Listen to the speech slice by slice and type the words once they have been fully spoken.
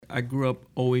I grew up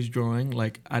always drawing.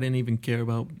 Like, I didn't even care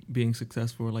about being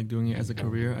successful or like doing it as a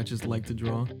career. I just like to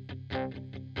draw.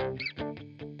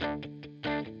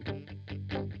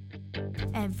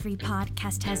 Every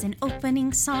podcast has an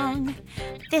opening song.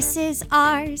 This is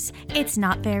ours. It's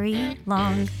not very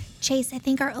long. Chase, I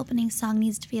think our opening song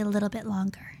needs to be a little bit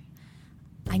longer.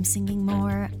 I'm singing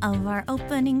more of our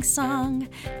opening song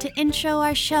to intro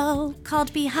our show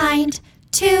called Behind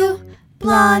Two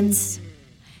Blondes.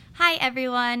 Hi,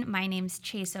 everyone. My name's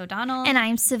Chase O'Donnell. And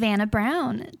I'm Savannah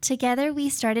Brown. Together, we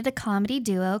started a comedy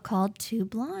duo called Two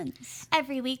Blondes.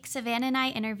 Every week, Savannah and I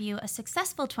interview a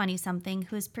successful 20-something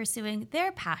who is pursuing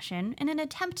their passion in an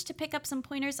attempt to pick up some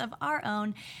pointers of our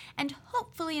own and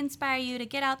hopefully inspire you to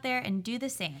get out there and do the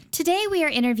same. Today, we are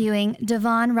interviewing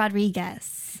Devon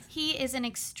Rodriguez. He is an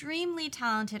extremely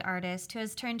talented artist who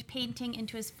has turned painting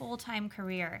into his full-time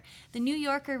career. The New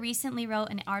Yorker recently wrote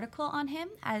an article on him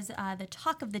as the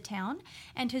talk of the town,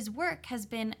 and his work has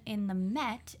been in the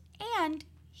Met, and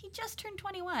he just turned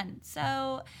 21.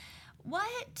 So,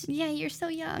 what? Yeah, you're so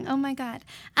young. Oh, my God.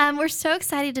 We're so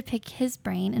excited to pick his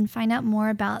brain and find out more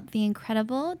about the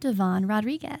incredible Devon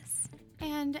Rodriguez.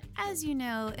 And as you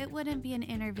know, it wouldn't be an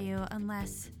interview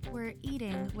unless we're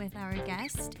eating with our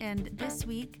guest. And this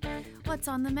week, what's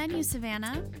on the menu,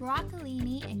 Savannah?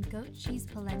 Broccolini and goat cheese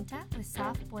polenta with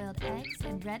soft-boiled eggs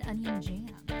and red onion jam.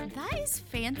 That is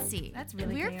fancy. That's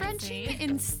really We're fancy. brunching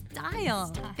in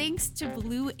style. Thanks to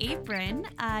Blue Apron.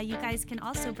 You guys can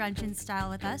also brunch in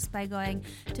style with us by going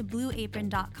to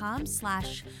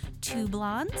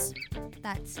blueapron.com/twoblondes.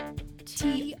 That's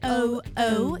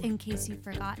TOO in case you've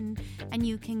forgotten. And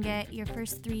you can get your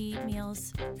first 3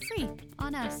 meals free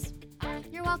on us.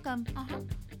 You're welcome.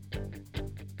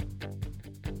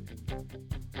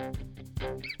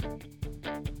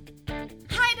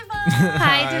 Hi, Devon.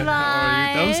 Hi, Devon. How are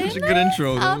you? That was such a good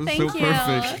intro. That was thank so you.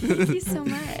 perfect. Thank you so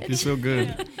much. You're so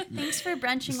good. Thanks for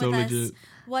brunching So with us. legit.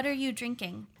 What are you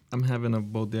drinking? I'm having a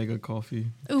bodega coffee.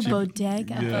 Ooh,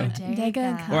 bodega. Yeah.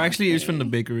 Bodega. Or actually, it's from the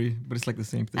bakery, but it's like the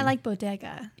same thing. I like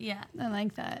bodega. Yeah. I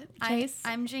like that. Chase,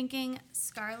 I'm drinking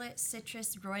Scarlet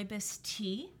Citrus Rooibos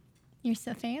tea. you're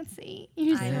so fancy.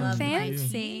 You're I so love my fancy.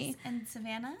 teas. And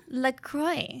Savannah?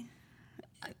 LaCroix.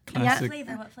 Classic.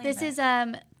 What flavor? This is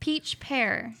peach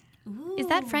pear. Ooh. Is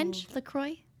that French?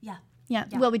 LaCroix? Yeah. Yeah.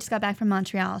 Yeah. Well, we just got back from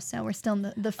Montreal, so we're still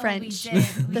in the French, did.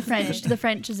 the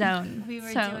French zone. We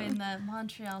were So, doing the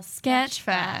Montreal Sketch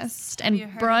Fest and you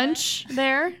heard of brunch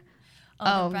there.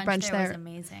 Oh, the brunch brunch there was there.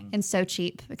 amazing. And so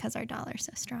cheap because our dollar's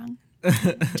so strong.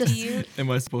 Do you? Am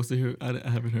I supposed to hear? I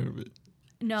haven't heard of it.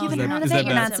 No, You haven't that- heard is of that it?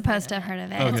 You're bad? not supposed to have heard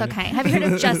of it. Okay. It's okay. Have you heard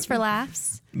of Just for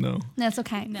Laughs? No. That's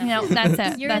okay. No. That's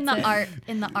it. You're That's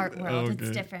in the it. art world. Okay.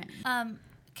 It's different.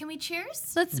 Can we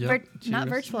cheers? Let's Yep. not Cheers.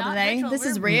 virtual Not today. virtual, This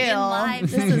is we're in real. live.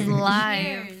 This is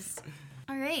live. Cheers.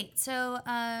 All right. So,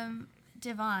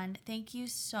 Devon, thank you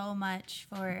so much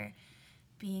for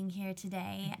being here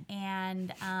today.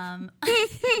 And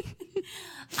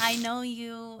I know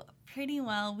you pretty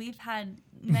well. We've had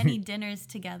many dinners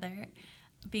together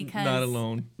because Not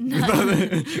alone.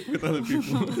 With other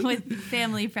people. with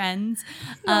family friends.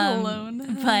 Not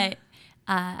alone. But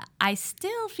I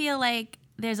still feel like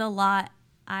there's a lot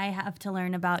I have to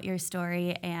learn about your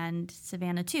story and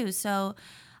Savannah too. So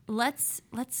let's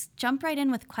jump right in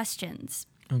with questions.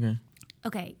 Okay.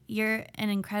 Okay, you're an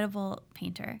incredible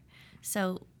painter.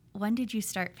 So when did you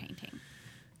start painting?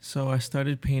 So I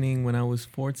started painting when I was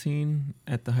 14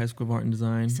 at the High School of Art and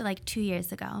Design. So like 2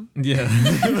 years ago. Yeah.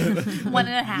 1.5.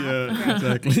 Yeah,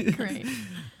 exactly. Great.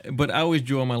 But I always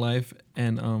drew all my life,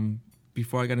 and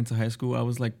before I got into high school, I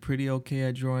was like pretty okay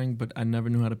at drawing, but I never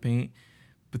knew how to paint.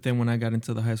 But then when I got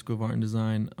into the High School of Art and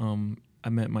Design, I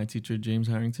met my teacher, James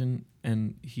Harrington,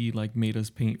 and he like made us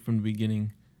paint from the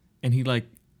beginning. And he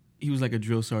was like a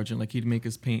drill sergeant. Like he'd make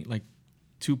us paint like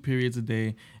 2 periods a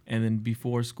day, and then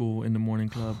before school in the morning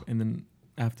club, and then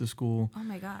after school. Oh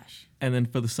my gosh. And then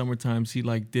for the summer times, he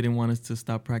like didn't want us to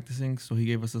stop practicing, so he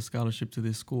gave us a scholarship to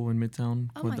this school in Midtown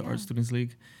Oh for my the Art God. Students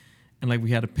League, and like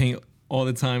we had to paint all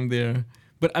the time there.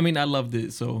 But I mean, I loved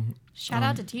it. So Shout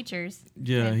out to teachers.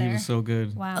 yeah, right he there. was so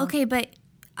good. Wow. Okay, but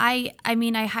I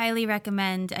mean, I highly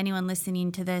recommend anyone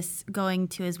listening to this going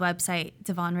to his website,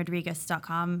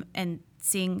 devonrodriguez.com, and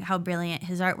seeing how brilliant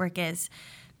his artwork is.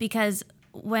 Because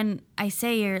when I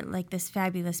say you're like this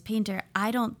fabulous painter,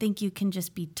 I don't think you can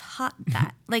just be taught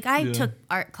that. Like I Yeah. took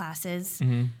art classes,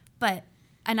 and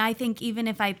I think even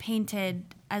if I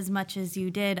painted as much as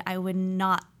you did, I would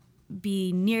not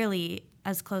be nearly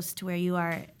as close to where you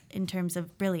are in terms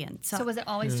of brilliance. So was it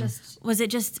always just Was it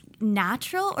just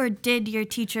natural, or did your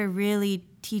teacher really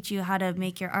teach you how to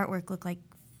make your artwork look like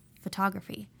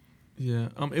photography? Yeah,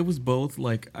 it was both.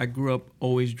 Like I grew up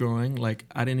always drawing. Like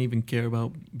I didn't even care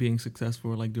about being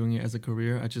successful or like doing it as a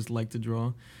career. I just liked to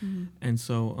draw, and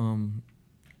so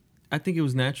I think it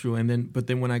was natural. And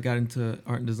then when I got into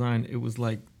art and design, it was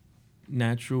like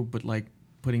natural, but like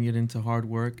putting it into hard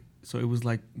work. So it was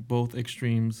like both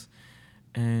extremes,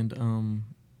 and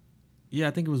yeah,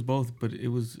 I think it was both. But it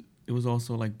was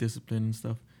also like discipline and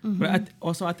stuff. But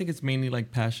I think it's mainly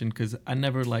like passion because I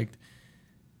never liked.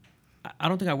 I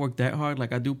don't think I work that hard.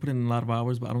 Like I do put in a lot of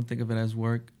hours, but I don't think of it as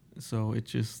work. So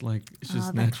it's just like it's just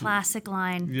the natural. classic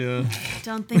line. Yeah.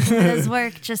 Don't think of it as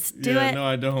work. Just do it. No,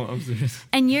 I don't. I'm serious.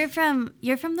 And you're from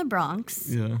the Bronx.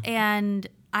 Yeah. And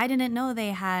I didn't know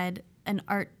they had an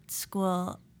art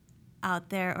school out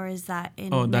there, or is that in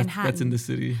Manhattan? That's in the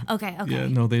city. Okay. Yeah,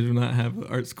 no, they do not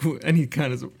have art school, any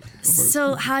kind of art So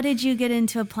school. how did you get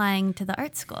into applying to the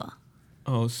art school?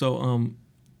 Oh, so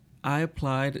I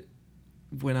applied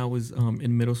when I was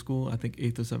in middle school. I think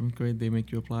 8th or 7th grade, they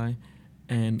make you apply.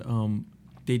 And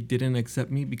they didn't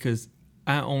accept me because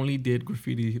I only did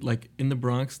graffiti. Like in the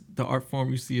Bronx, the art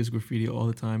form you see is graffiti all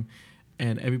the time.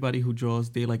 And everybody who draws,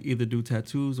 they like either do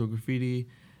tattoos or graffiti.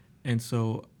 And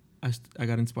so I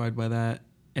got inspired by that.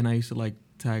 And I used to like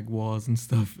tag walls and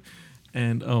stuff.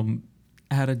 And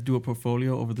I had to do a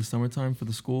portfolio over the summertime for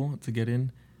the school to get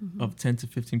in of 10 to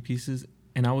 15 pieces.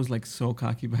 And I was like so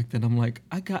cocky back then. I'm like,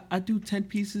 I do 10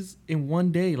 pieces in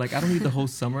one day. Like I don't need the whole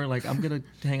summer. Like I'm gonna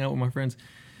hang out with my friends.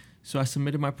 So I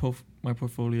submitted my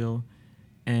portfolio,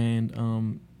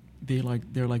 and they're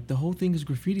like the whole thing is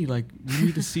graffiti. Like we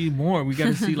need to see more. We got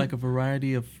to see like a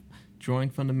variety of drawing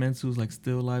fundamentals, like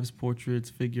still lifes, portraits,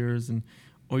 figures, and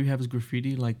all you have is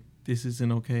graffiti. Like this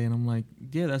isn't okay. And I'm like,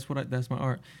 yeah, that's my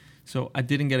art. So I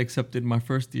didn't get accepted my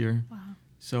first year. Wow.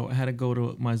 So I had to go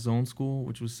to my zone school,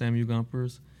 which was Samuel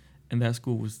Gompers, and that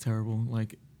school was terrible.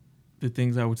 Like the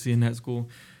things I would see in that school.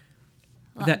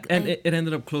 It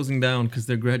ended up closing down because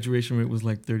their graduation rate was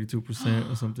like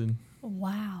 32% or something.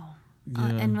 Wow. Yeah.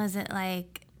 And was it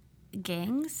like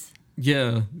gangs?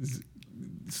 Yeah,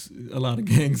 it's a lot of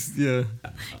gangs. Yeah,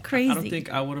 Crazy. I don't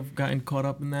think I would have gotten caught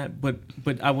up in that, but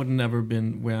I would have never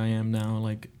been where I am now.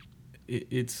 Like.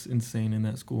 It's insane in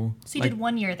that school. So you like, did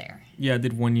 1 year there? Yeah, I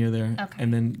did 1 year there. Okay.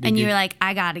 And then you were like,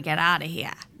 I got to get out of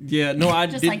here. Yeah, no, I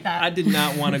Just did. like that. I did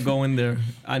not want to go in there.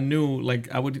 I knew, like,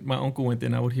 my uncle went there,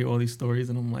 and I would hear all these stories,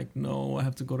 and I'm like, no, I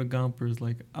have to go to Gompers.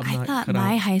 Like, I thought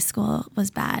my high school was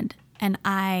bad, and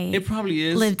it probably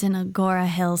is. lived in Agora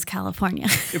Hills, California.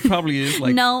 It probably is.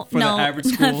 Like, for the average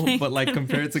school, but like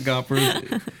compared to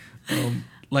Gompers.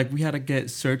 Like we had to get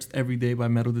searched every day by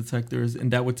metal detectors,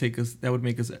 and that would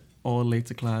make us all late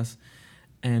to class.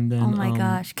 And then oh my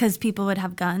gosh, because people would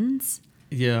have guns.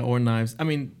 Yeah, or knives. I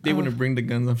mean, they wouldn't bring the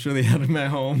guns. I'm sure they had them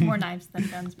at home. More knives than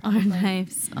guns, probably. Or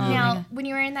knives. Oh Now, when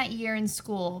you were in that year in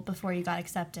school before you got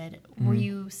accepted, were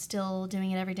you still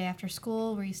doing it every day after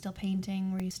school? Were you still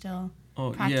painting? Were you still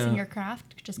practicing your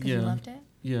craft just because you loved it?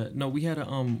 Yeah. No, we had a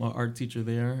art teacher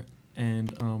there.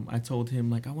 And I told him,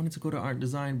 like, I wanted to go to art and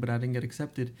design, but I didn't get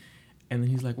accepted. And then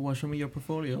he's like, well, show me your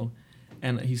portfolio.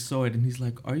 And he saw it, and he's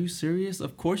like, are you serious?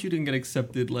 Of course you didn't get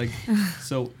accepted. Like,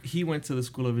 so he went to the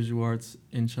School of Visual Arts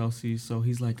in Chelsea. So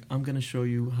he's like, I'm going to show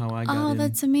you how I got in. Oh,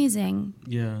 that's amazing.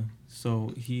 Yeah.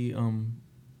 So he,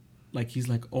 he's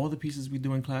like, all the pieces we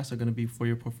do in class are going to be for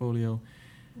your portfolio.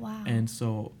 Wow. And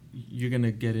so you're going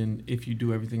to get in if you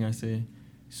do everything I say.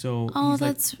 So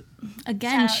that's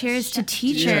again, cheers to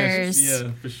teachers.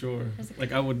 Yeah, for sure.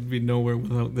 Like I would be nowhere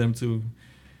without them too.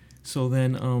 So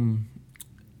then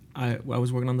I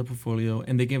was working on the portfolio,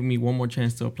 and they gave me one more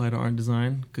chance to apply to art and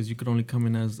design because you could only come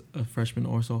in as a freshman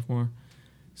or sophomore.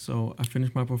 So I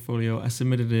finished my portfolio, I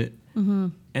submitted it,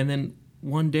 and then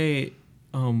one day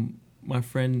my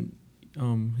friend,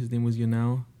 his name was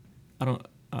Yanel.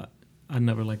 I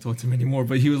never like talk to him anymore,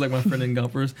 but he was like my friend in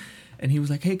Gompers. And he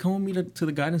was like, hey, come with me to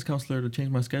the guidance counselor to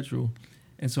change my schedule.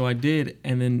 And so I did.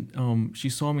 And then she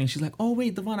saw me, and she's like, oh,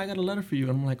 wait, Devon, I got a letter for you.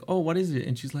 And I'm like, oh, what is it?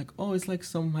 And she's like, oh, it's like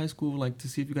some high school, like to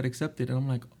see if you got accepted. And I'm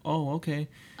like, oh, okay.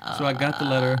 So I got the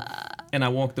letter, and I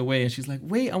walked away. And she's like,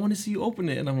 wait, I want to see you open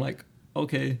it. And I'm like,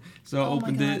 okay. So I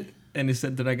opened it, and it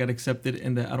said that I got accepted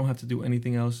and that I don't have to do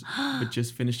anything else but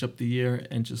just finish up the year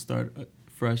and just start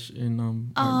fresh in art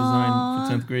design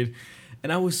for 10th grade.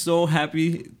 And I was so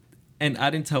happy. And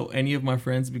I didn't tell any of my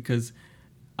friends because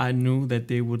I knew that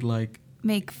they would like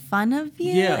make fun of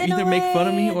you. Yeah, either make fun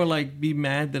of me or like be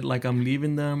mad that like I'm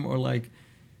leaving them, or like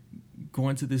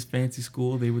going to this fancy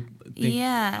school. They would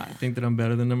think that I'm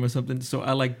better than them or something. So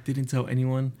I like didn't tell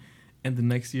anyone. And the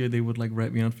next year they would like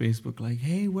write me on Facebook like,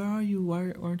 "Hey, where are you?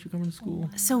 Why aren't you coming to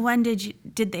school?" So when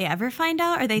did they ever find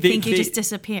out, or they think you just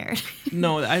disappeared?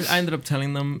 No, I ended up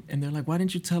telling them, and they're like, "Why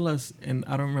didn't you tell us?" And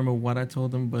I don't remember what I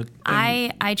told them, but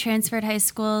I transferred high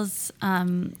schools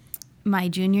my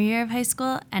junior year of high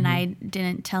school, and I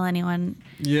didn't tell anyone.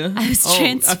 Yeah, I was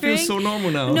transferring. I feel so normal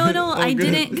now. No, I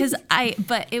didn't, because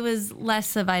but it was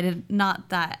less of not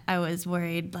that I was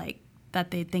worried like that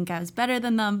they'd think I was better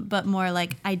than them, but more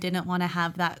like I didn't want to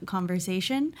have that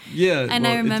conversation. Yeah. And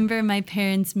I remember my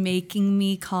parents making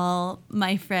me call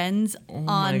my friends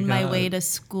on my way to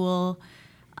school,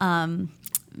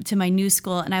 to my new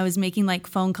school. And I was making like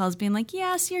phone calls being like,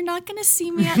 yes, you're not going to see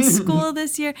me at school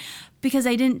this year, because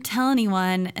I didn't tell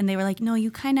anyone. And they were like, no, you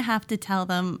kind of have to tell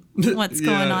them what's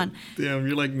going on. Damn,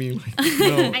 you're like me. Like,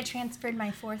 no. I transferred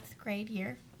my 4th grade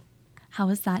year. How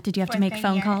was that? Did you have to make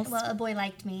phone calls? Well, a boy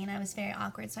liked me, and I was very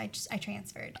awkward, so I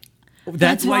transferred.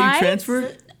 That's why you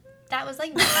transferred? So that was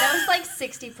like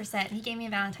 60%. He gave me a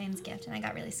Valentine's gift, and I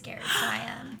got really scared.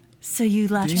 So So you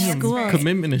left school.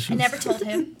 Commitment issues. I never told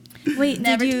him. Wait,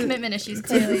 commitment issues,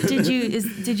 clearly.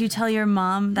 Did you tell your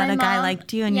mom that guy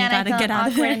liked you and you got to get out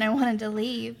of there? And I wanted to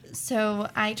leave, so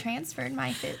I transferred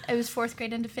my I was 4th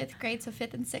grade into 5th grade, so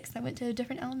 5th and 6th I went to a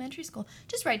different elementary school,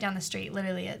 just right down the street,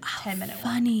 literally a 10-minute walk.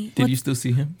 Funny. Did you still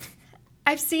see him?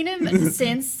 I've seen him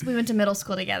since we went to middle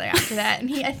school together after that,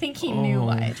 and I think he knew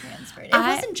why I transferred. It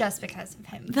wasn't just because of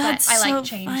him, but I like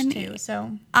change too.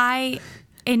 So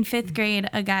in 5th grade,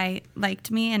 a guy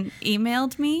liked me and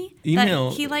emailed me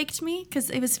that he liked me, because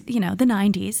it was, the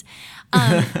 90s.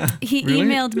 He Really?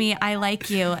 emailed me, "I like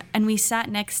you," and we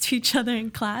sat next to each other in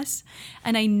class,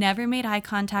 and I never made eye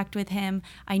contact with him.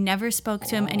 I never spoke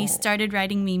to him, and he started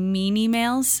writing me mean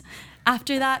emails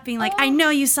after that, being like, "I know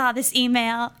you saw this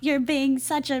email. You're being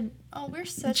such a we're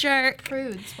such jerk."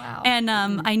 prudes. Wow. And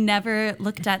I never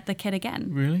looked at the kid again.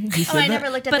 Really? He said I never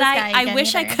looked at But this guy again I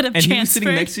wish I either. could have And transferred. he was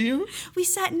sitting next to you? We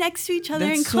sat next to each other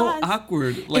in That's so class.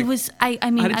 awkward. Like, It was. I how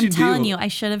mean, did I'm you telling deal? you, I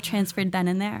should have transferred then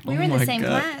and there. We were Oh in the my same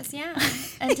God. class, yeah,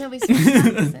 until we switched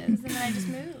classes, and then I just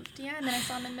moved. Yeah, and then I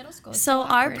saw him in middle school. It's So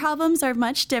our awkward. problems are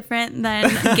much different than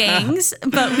gangs,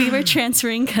 but we were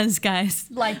transferring because guys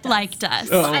liked us.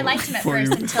 Oh. I liked him at For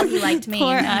first you. until he liked me.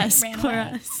 Poor and then us, I ran poor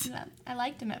away. us. Yeah, I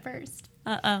liked him at first.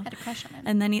 Uh-oh. I had a crush on him.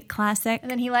 And then classic. And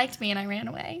then he liked me, and I ran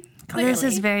away. This is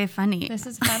Clearly. very funny. This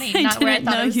is funny. I Not where I didn't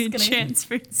thought know it was you gonna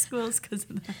transferred schools because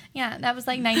of that. Yeah, that was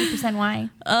like 90% why.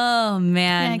 Oh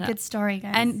man. Yeah, good story,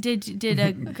 guys. And did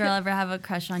a girl ever have a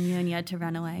crush on you and you had to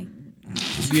run away?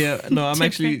 Yeah, no, I'm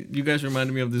actually, you guys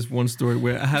reminded me of this one story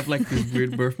where I have like this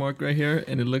weird birthmark right here,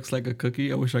 and it looks like a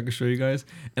cookie. I wish I could show you guys.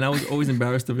 And I was always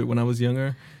embarrassed of it when I was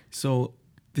younger. So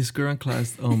this girl in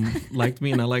class liked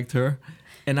me and I liked her.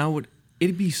 And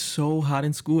it'd be so hot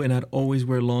in school, and I'd always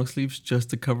wear long sleeves just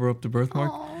to cover up the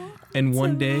birthmark. And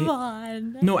one day,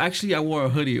 no, actually I wore a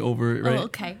hoodie over it, right? Oh,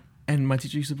 okay. And my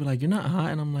teacher used to be like, "You're not hot,"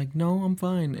 and I'm like, "No, I'm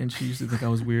fine." And she used to think I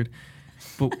was weird,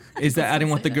 but is that I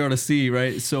didn't want the girl to see,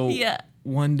 right? So Yeah.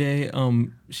 one day,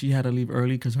 she had to leave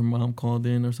early because her mom called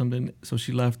in or something, so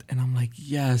she left, and I'm like,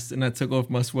 "Yes!" And I took off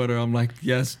my sweater. I'm like,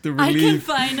 "Yes, the I relief."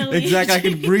 can finally. Exactly, I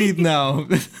can breathe now.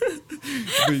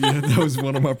 But yeah, that was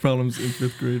one of my problems in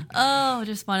 5th grade. Oh,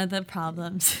 just one of the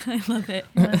problems. I love it.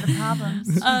 One of the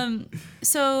problems.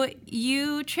 So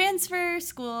you transfer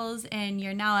schools and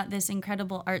you're now at this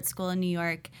incredible art school in New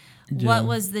York. Yeah. What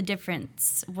was the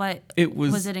difference?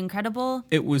 Was it incredible?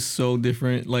 It was so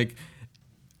different. Like,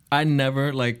 I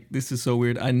never, this is so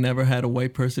weird. I never had a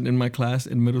white person in my class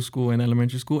in middle school and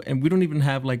elementary school. And we don't even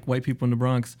have like white people in the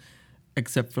Bronx,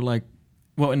 except for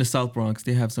in the South Bronx,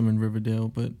 they have some in Riverdale,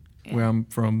 but where I'm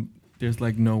from, there's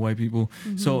like no white people.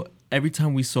 Mm-hmm. So every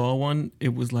time we saw one,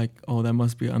 it was like, oh, that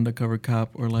must be an undercover cop,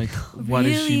 or like, what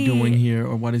is she doing here?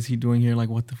 Or what is he doing here? Like,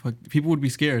 what the fuck? People would be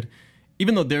scared.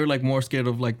 Even though they're like more scared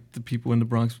of like the people in the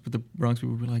Bronx, but the Bronx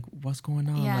people would be like, what's going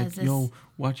on? Yeah, like, yo,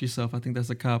 watch yourself. I think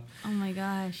that's a cop. Oh my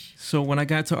gosh. So when I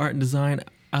got to art and design,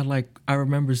 I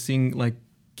remember seeing like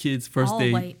kids first All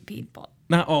day. white people.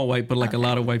 Not all white, but like a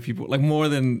lot of white people, like more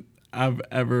than I've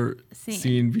ever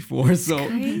seen before. So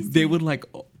they would like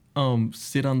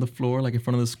sit on the floor like in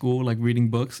front of the school, like reading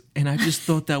books, and I just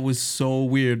thought that was so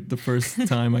weird the first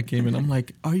time I came in. I'm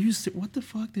like, what the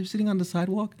fuck? They're sitting on the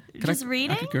sidewalk?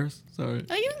 Reading? I could curse. Sorry.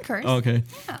 Oh, you can curse. Oh, okay.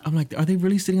 Yeah. I'm like, are they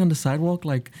really sitting on the sidewalk?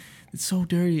 Like, it's so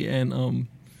dirty. And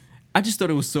I just thought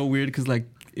it was so weird because like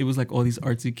it was like all these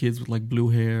artsy kids with like blue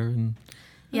hair and.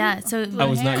 Yeah, so I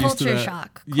was not used to that.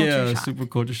 Culture shock. Super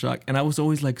culture shock. And I was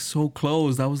always like so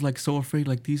closed. I was like so afraid,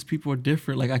 like these people are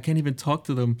different. Like I can't even talk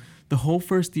to them. The whole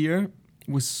first year,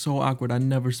 was so awkward. I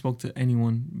never spoke to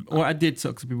anyone, or I did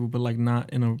talk to people, but like not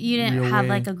in a. You didn't real have way.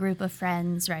 like a group of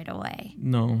friends right away.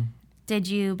 No. Did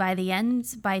you by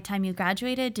the time you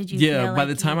graduated? Did you? Yeah, feel by like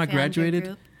the time you I found your graduated,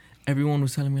 group? everyone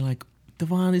was telling me like,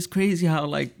 Devon, it's crazy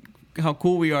how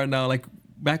cool we are now. Like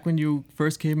back when you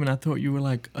first came in, I thought you were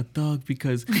like a thug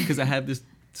because I had this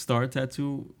star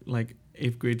tattoo like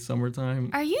 8th grade summertime.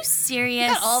 Are you serious?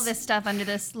 You got all this stuff under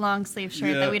this long sleeve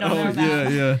shirt that we don't know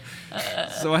about. Yeah.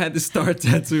 So I had this star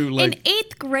tattoo like in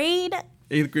 8th grade.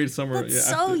 8th grade summer. That's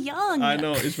so young. I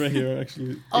know, it's right here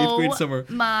actually. 8th grade summer.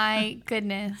 My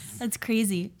goodness. That's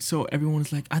crazy. So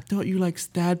everyone's like, I thought you like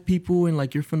stab people and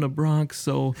like you're from the Bronx,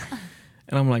 so.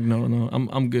 And I'm like, no,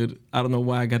 I'm good. I don't know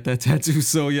why I got that tattoo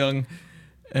so young.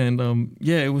 And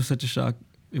it was such a shock.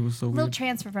 It was so Little weird.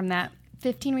 transfer from that.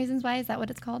 15 Reasons Why, is that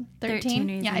what it's called? 13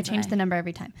 Reasons Yeah, I changed Why. the number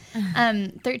every time.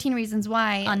 13 Reasons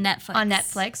Why. On Netflix. On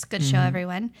Netflix. Good show,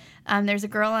 everyone. There's a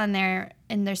girl on there,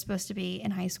 and they're supposed to be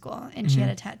in high school, and she had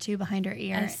a tattoo behind her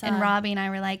ear. And Robbie and I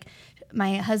were like,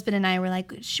 my husband and I were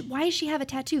like, why does she have a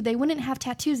tattoo? They wouldn't have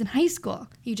tattoos in high school.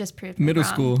 You just proved me Middle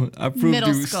wrong. school. I proved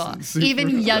Middle you school. super.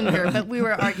 Even younger, but we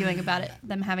were arguing about it,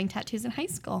 them having tattoos in high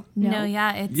school. No,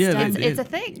 yeah, it's it's a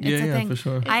thing. Yeah, It's a thing. for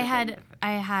sure. I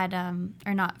had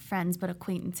or not friends, but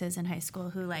acquaintances in high school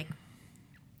who like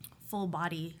full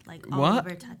body, like all What?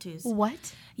 over tattoos.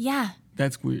 What? Yeah.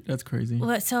 That's weird. That's crazy.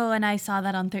 So when I saw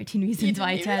that on 13 Reasons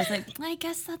Why, I was like, I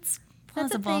guess that's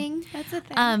plausible. That's a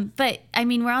thing. But I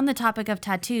mean, we're on the topic of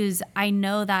tattoos. I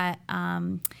know that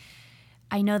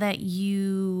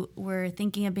you were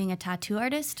thinking of being a tattoo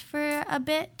artist for a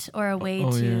bit, or a way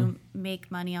to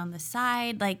make money on the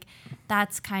side. Like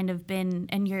that's kind of been.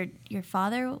 And your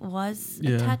father was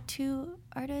a tattoo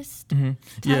artist. Mm-hmm.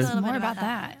 Tell us a Yeah. little More bit about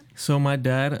that. So my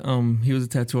dad, he was a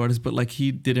tattoo artist, but like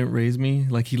he didn't raise me.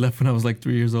 Like he left when I was like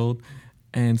 3 years old,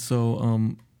 and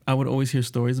so I would always hear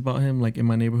stories about him, like in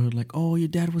my neighborhood, like, oh, your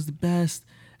dad was the best.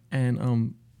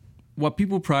 And what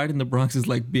people pride in the Bronx is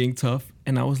like being tough,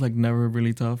 and I was like never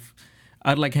really tough.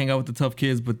 I'd like hang out with the tough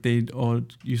kids, but they all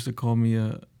used to call me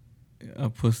a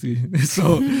pussy.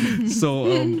 so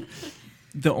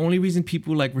the only reason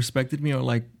people like respected me or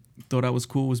like thought I was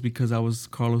cool was because I was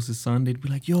Carlos's son. They'd be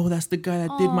like, yo, that's the guy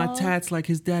that did my tats. Like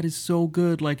his dad is so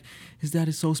good. Like his dad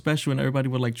is so special, and everybody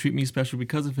would like treat me special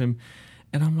because of him.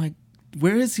 And I'm like,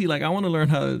 where is he? Like I want to learn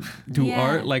how to do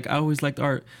art. Like I always liked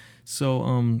art. So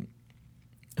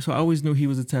I always knew he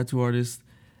was a tattoo artist,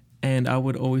 and I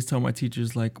would always tell my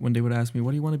teachers, like when they would ask me,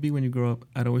 what do you want to be when you grow up?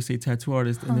 I'd always say tattoo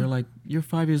artist, and they're like, you're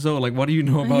 5 years old. Like what do you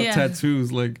know about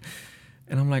tattoos? Like,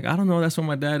 and I'm like, I don't know. That's what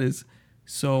my dad is.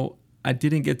 So I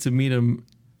didn't get to meet him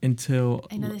until.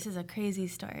 I know this is a crazy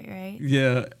story, right?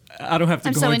 Yeah, I don't have to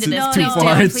I'm go so into into this. too No,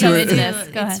 far please into go it. into this. Go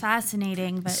It's ahead.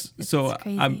 fascinating, but So it's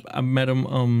crazy. I met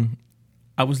him.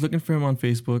 I was looking for him on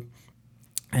Facebook,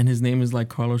 and his name is like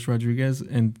Carlos Rodriguez,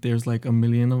 and there's like a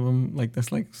million of them. Like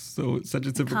that's like such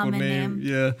a typical common name.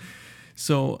 Yeah.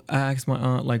 So I asked my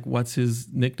aunt like, what's his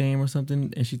nickname or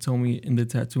something, and she told me in the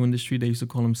tattoo industry they used to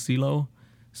call him CeeLo.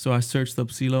 So I searched up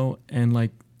CeeLo, and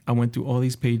like I went through all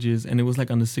these pages, and it was like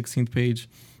on the 16th page,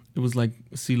 it was like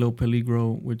CeeLo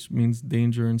Peligro, which means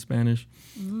danger in Spanish,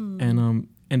 and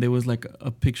there was like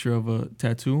a picture of a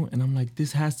tattoo, and I'm like,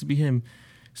 this has to be him.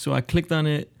 So I clicked on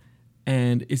it,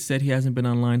 and it said he hasn't been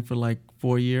online for like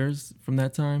 4 years from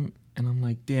that time, and I'm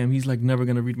like, damn, he's like never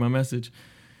gonna read my message.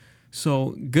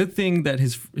 So good thing that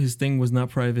his thing was not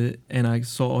private, and I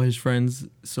saw all his friends.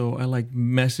 So I like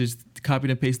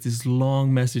copied and pasted this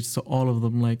long message to all of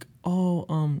them, like, oh,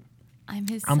 I'm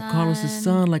his I'm son. Carlos's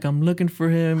son. Like I'm looking for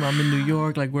him. I'm in New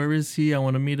York. Like where is he? I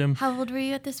want to meet him. How old were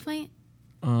you at this point?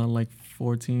 Like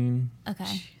 14.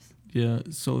 Okay. Yeah.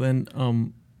 So then,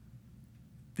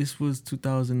 this was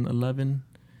 2011.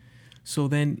 So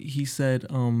then he said,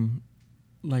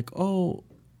 like, oh,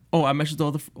 I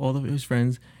messaged all of his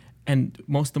friends, and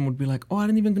most of them would be like, oh, I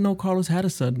didn't even know Carlos had a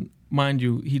son. Mind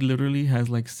you, he literally has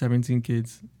like 17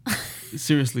 kids.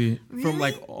 Seriously, from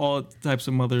like all types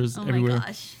of mothers everywhere. Oh my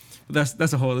gosh.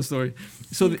 That's a whole other story.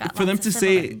 So You've got for them lots to of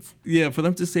say, siblings. for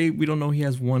them to say we don't know he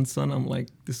has one son, I'm like,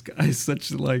 this guy is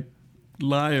such a like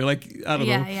liar. Like I don't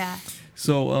know. Yeah.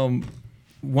 So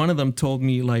one of them told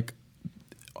me like,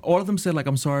 all of them said like,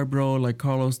 I'm sorry, bro. Like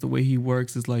Carlos, the way he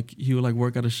works is like he would like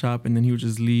work at a shop and then he would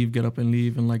just leave, get up and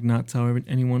leave, and like not tell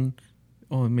anyone.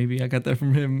 Oh, maybe I got that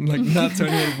from him. Like not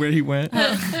telling anyone where he went.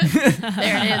 There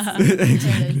it is. There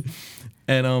it is.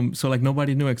 And so like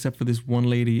nobody knew except for this one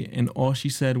lady, and all she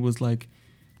said was like,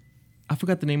 I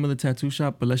forgot the name of the tattoo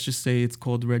shop, but let's just say it's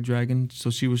called Red Dragon. So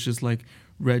she was just like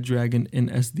Red Dragon in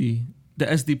SD. The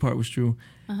SD part was true.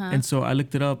 And so I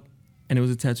looked it up, and it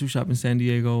was a tattoo shop in San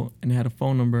Diego, and it had a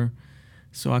phone number.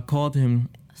 So I called him.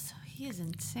 So he is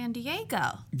in San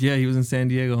Diego. Yeah, he was in San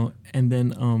Diego. And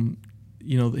then,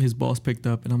 you know, his boss picked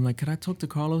up. And I'm like, could I talk to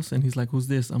Carlos? And he's like, who's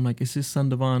this? I'm like, it's his son,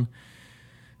 Devon.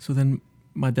 So then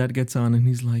my dad gets on and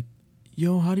he's like,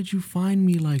 yo, how did you find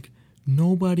me? Like,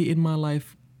 nobody in my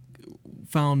life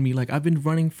found me. Like, I've been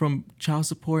running from child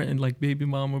support and like baby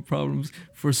mama problems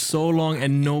for so long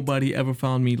and nobody ever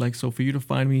found me. Like, so for you to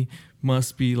find me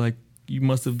must be like, you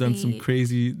must have done some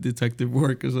crazy detective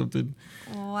work or something.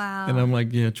 Wow. And I'm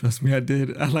like, yeah, trust me, I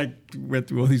did. I like read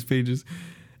through all these pages.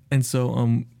 And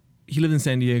so he lived in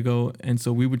San Diego. And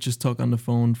so we would just talk on the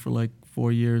phone for like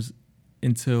 4 years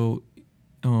until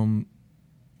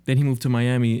then he moved to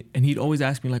Miami. And he'd always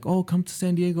ask me like, oh, come to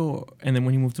San Diego. And then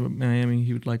when he moved to Miami,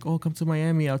 he would like, oh, come to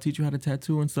Miami. I'll teach you how to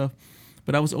tattoo and stuff.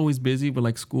 But I was always busy with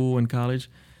like school and college.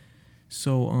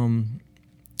 So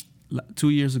 2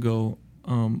 years ago,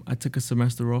 I took a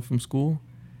semester off from school.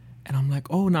 And I'm like,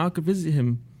 oh, now I could visit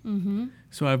him. Mm-hmm.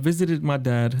 So I visited my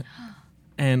dad.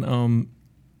 And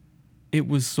it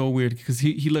was so weird because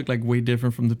he looked like way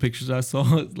different from the pictures I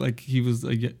saw. Like he was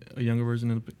a younger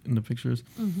version in the pictures.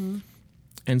 Mm-hmm.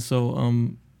 And so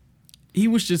he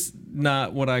was just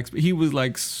not what I expected. He was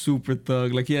like super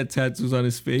thug. Like he had tattoos on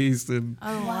his face and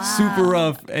super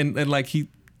rough. And like he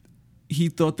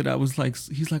thought that I was like,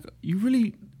 he's like, you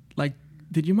really like,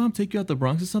 did your mom take you out the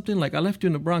Bronx or something? Like I left you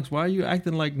in the Bronx. Why are you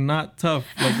acting like not tough?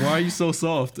 Like why are you so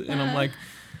soft? And I'm like,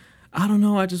 I don't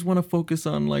know. I just want to focus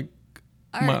on like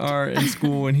my art in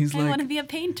school. And he's like, I want to be a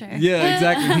painter. Yeah,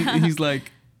 exactly. He's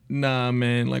like, nah,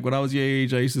 man, like when I was your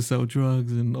age, I used to sell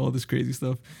drugs and all this crazy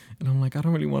stuff. And I'm like, I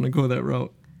don't really want to go that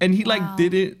route. And he like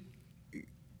did it.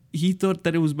 He thought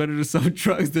that it was better to sell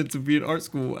drugs than to be in art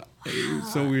school. It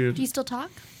was so weird. Do you still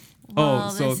talk?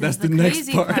 Well, so that's the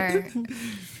next part.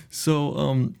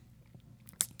 So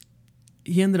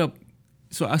he ended up,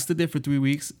 so I stood there for 3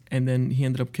 weeks and then he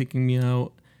ended up kicking me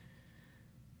out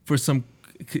for some,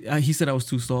 he said I was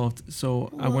too soft. So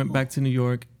I went back to New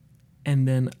York. And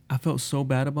then I felt so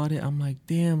bad about it. I'm like,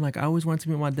 damn, like I always wanted to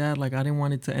meet my dad. Like I didn't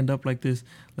want it to end up like this.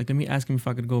 Like let me ask him if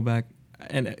I could go back.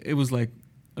 And it was like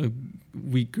a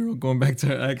weak girl going back to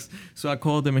her ex. So I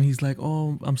called him and he's like,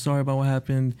 oh, I'm sorry about what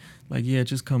happened. Like, yeah,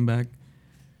 just come back.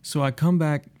 So I come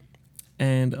back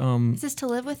and is this to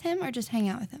live with him or just hang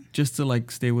out with him? Just to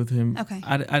like stay with him. Okay.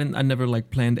 I never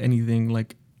like planned anything.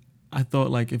 Like I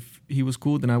thought like if he was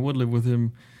cool, then I would live with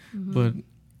him. Mm-hmm. But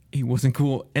he wasn't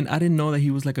cool. And I didn't know that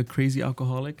he was like a crazy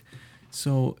alcoholic.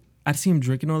 So I'd see him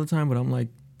drinking all the time, but I'm like,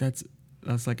 that's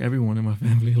like everyone in my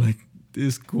family. Like,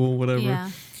 it's cool, whatever. Yeah.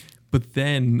 But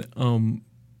then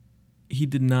he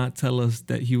did not tell us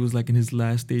that he was like in his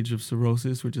last stage of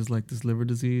cirrhosis, which is like this liver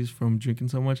disease from drinking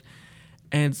so much.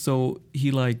 And so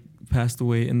he like passed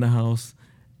away in the house.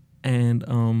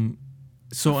 And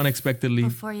so unexpectedly.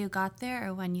 Before you got there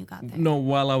or when you got there? No,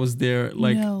 while I was there.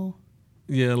 Like. No.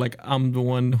 Yeah, like I'm the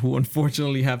one who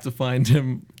unfortunately have to find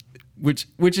him, which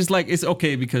is like it's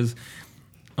okay because,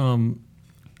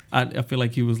 I feel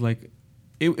like he was like,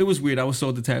 it was weird. I was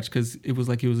so detached because it was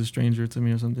like he was a stranger to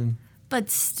me or something. But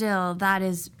still, that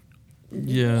is,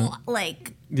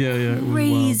 like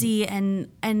crazy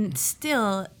and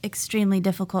still extremely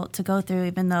difficult to go through.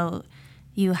 Even though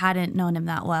you hadn't known him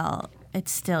that well,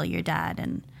 it's still your dad.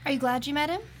 And are you glad you met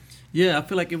him? Yeah, I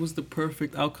feel like it was the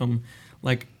perfect outcome.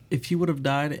 Like. If he would have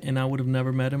died and I would have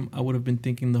never met him, I would have been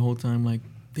thinking the whole time, like,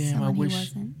 damn, someone I wish. He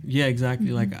wasn't. Yeah, exactly.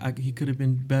 Mm-hmm. Like, he could have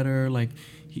been better. Like,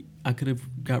 I could have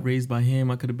got raised by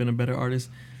him. I could have been a better artist.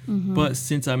 Mm-hmm. But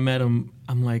since I met him,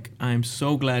 I'm like, I'm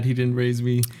so glad he didn't raise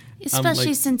me. Especially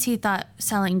like, since he thought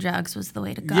selling drugs was the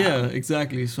way to go. Yeah,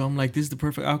 exactly. So I'm like, this is the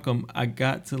perfect outcome. I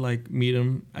got to, like, meet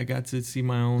him. I got to see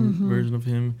my own version of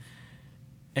him.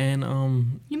 And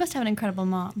you must have an incredible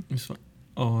mom. It's fun.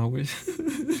 Oh, I wish.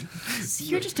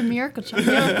 You're just a miracle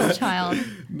child.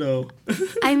 No.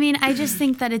 I mean, I just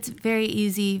think that it's very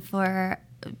easy for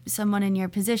someone in your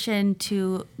position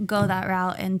to go that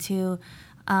route and to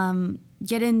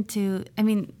get into, I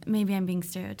mean, maybe I'm being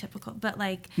stereotypical, but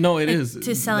like... No, it is.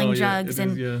 To selling drugs. Yeah,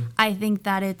 and I think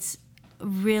that it's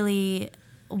really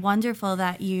wonderful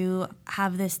that you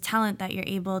have this talent that you're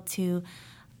able to...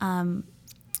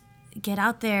 get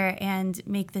out there and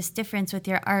make this difference with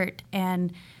your art.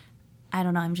 And I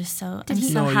don't know, I'm so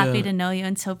happy to know you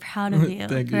and so proud of you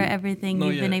for everything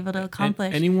you've been able to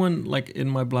accomplish. Anyone like in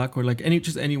my block or like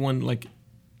anyone like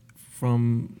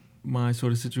from my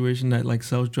sort of situation that like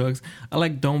sells drugs, I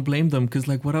like don't blame them because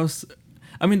like what else?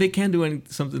 I mean, they can do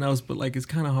something else, but like it's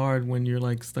kind of hard when you're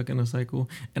like stuck in a cycle.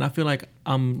 And I feel like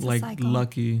I'm like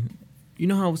lucky. You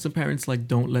know how some parents like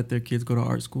don't let their kids go to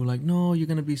art school? Like, no, you're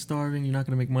gonna be starving. You're not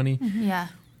gonna make money. Mm-hmm. Yeah.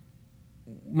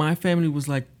 my family was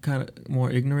like kind of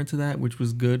more ignorant to that, which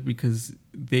was good because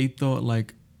they thought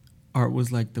like art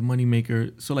was like the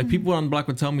moneymaker. So like people on the block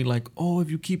would tell me like, oh, if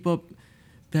you keep up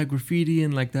that graffiti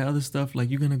and like that other stuff, like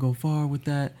you're gonna go far with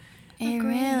that.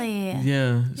 Really?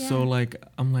 Yeah. So like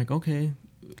I'm like, okay.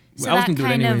 So I was that gonna do it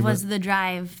kind anyway, of was the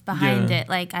drive behind Yeah. it.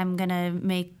 Like, I'm gonna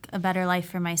make a better life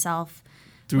for myself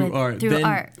through art. Through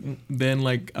art. Then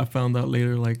like I found out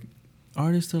later like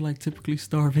artists are like typically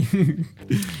starving.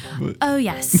 But, Oh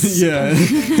yes. yeah,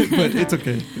 but it's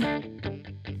okay.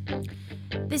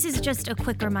 This is just a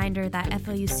quick reminder that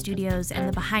FOU Studios and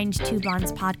the Behind Two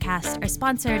Blondes podcast are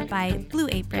sponsored by Blue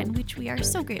Apron, which we are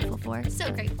so grateful for. So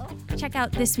grateful. Check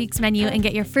out this week's menu and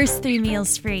get your first 3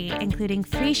 meals free, including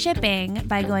free shipping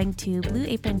by going to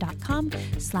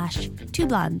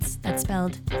blueapron.com/twoblondes. That's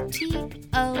spelled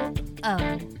TOO.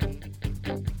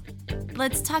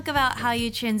 Let's talk about how you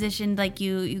transitioned. Like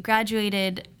you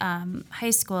graduated high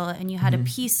school and you had a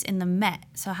piece in the Met.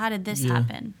 So how did this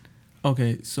happen?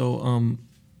 Okay, so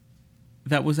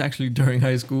that was actually during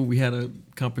high school. We had a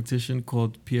competition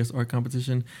called PS Art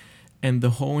Competition, and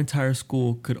the whole entire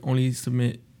school could only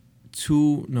submit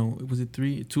 2 or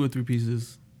 3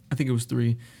 pieces. I think it was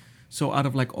 3. So out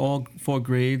of like all 4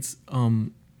 grades,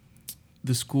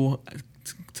 the school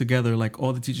together, like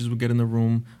all the teachers would get in the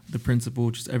room, the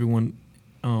principal, just everyone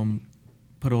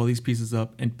put all these pieces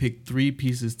up and pick 3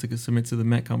 pieces to submit to the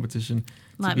Met competition.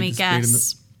 Let me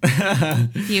guess.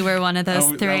 You were one of those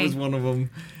 3. I was one of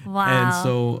them. Wow. And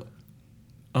so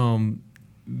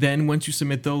then once you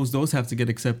submit those have to get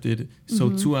accepted.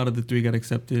 So 2 out of the 3 got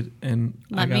accepted, and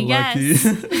I got lucky.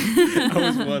 I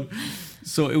was one.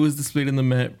 So it was displayed in the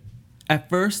Met. At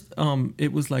first,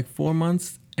 it was like 4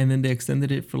 months, and then they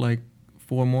extended it for like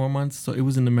 4 more months. So it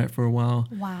was in the Met for a while.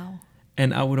 Wow.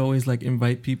 And I would always like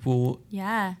invite people.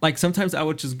 Yeah. Like sometimes I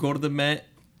would just go to the Met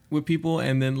with people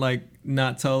and then like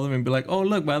not tell them and be like, oh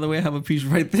look, by the way, I have a piece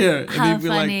right there. And How they'd be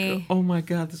funny. like, oh my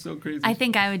God, that's so crazy. I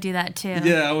think I would do that too.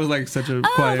 Yeah, I was like such a Oh,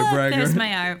 quiet look, bragger. there's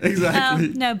my art. Exactly.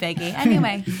 Oh, no biggie.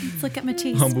 Anyway, let's look at my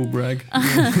piece. Humble brag.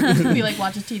 We like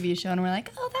watch a TV show and we're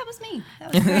like, oh, that was me.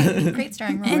 That was great. Great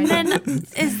starring role. And right then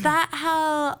there. is that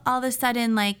how all of a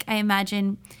sudden, like, I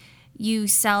imagine you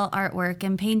sell artwork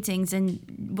and paintings,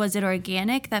 and was it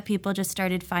organic that people just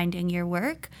started finding your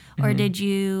work? Or did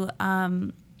you,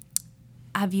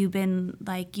 have you been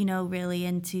like, really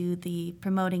into the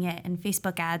promoting it and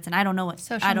Facebook ads? And I don't know what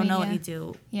Social you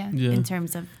do Yeah. in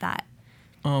terms of that.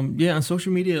 Yeah, on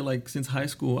social media, like since high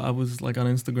school, I was like on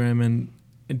Instagram and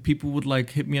people would like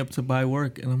hit me up to buy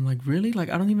work. And I'm like, really? Like,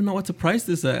 I don't even know what to price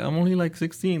this at. I'm only like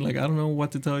 16. Like, I don't know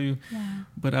what to tell you. Yeah.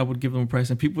 But I would give them a price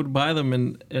and people would buy them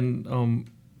and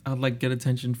I'd like get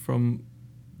attention from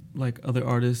like other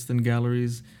artists and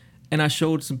galleries. And I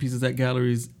showed some pieces at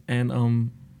galleries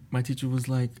and my teacher was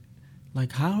like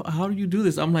how do you do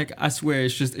this? I'm like, I swear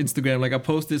it's just Instagram. Like I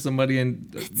posted somebody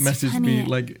and messaged me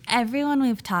like everyone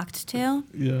we've talked to,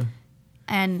 yeah.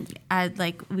 and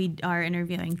we are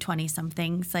interviewing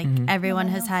 20-somethings. Like everyone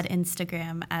has had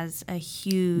Instagram as a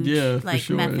huge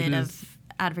method of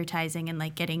advertising and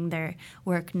like getting their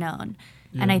work known.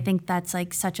 Yeah. And I think that's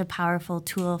like such a powerful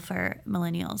tool for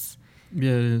millennials.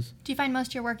 Yeah, it is. Do you find most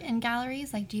of your work in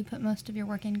galleries? Like, do you put most of your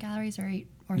work in galleries or Yeah.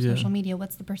 social media?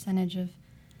 What's the percentage of?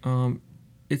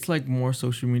 It's like more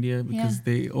social media because Yeah.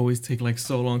 they always take like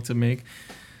so long to make.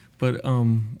 But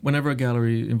whenever a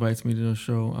gallery invites me to a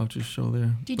show, I'll just show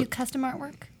there. Do you do custom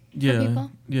artwork Yeah, for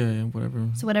people? yeah, whatever.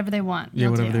 So whatever they want. Yeah,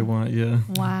 you'll whatever do. they want. Yeah.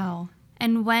 Wow.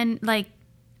 And when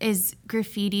is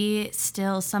graffiti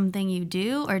still something you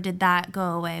do, or did that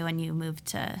go away when you moved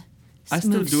to? I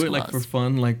still do it like for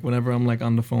fun, like whenever I'm like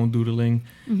on the phone doodling,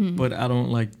 but I don't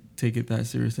like take it that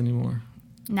serious anymore.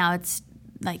 Now it's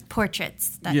like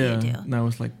portraits that Yeah, you do now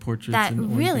it's like portraits that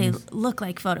and really things. look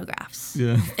like photographs.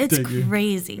 Yeah, It's thank you.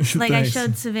 crazy. Like I Thanks.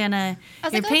 showed Savannah I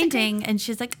was your like, "Oh, it's a painting, and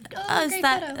she's like, "Oh, is great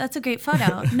that photo." that's a great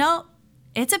photo?" No,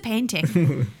 it's a painting.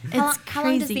 It's How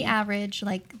long does crazy. the average,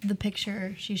 like the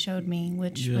picture she showed me,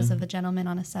 which Yeah. was of a gentleman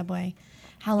on a subway,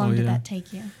 how long did yeah. that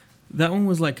take you? That one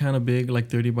was like kind of big, like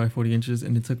 30 by 40 inches,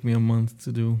 and it took me a month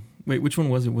to do. Wait, which one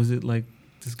was it? Was it like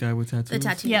this guy with tattoos? The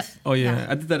tattoos. Yep. Oh yeah,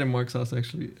 I did that in Mark's house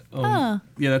actually. Oh.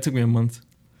 Yeah, that took me a month.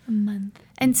 A month.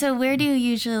 And so, where do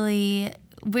you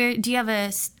have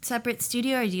a separate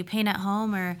studio, or do you paint at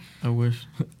home, or? I wish.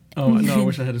 Oh no, I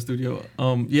wish I had a studio.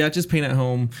 Yeah, I just paint at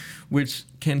home, which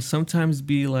can sometimes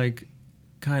be like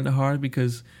kind of hard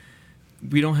because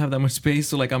we don't have that much space,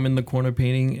 so like I'm in the corner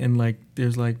painting, and like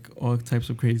there's like all types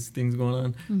of crazy things going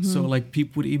on. Mm-hmm. So like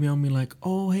people would email me like,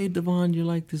 oh hey Devon, you're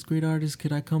like this great artist,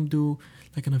 could I come do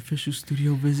like an official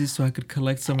studio visit so I could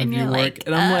collect some of your work? Like,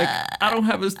 and I'm like, I don't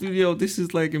have a studio, this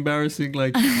is like embarrassing,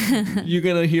 like you're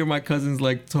gonna hear my cousins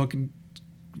like talking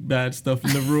bad stuff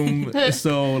in the room.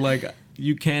 So like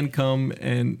you can come,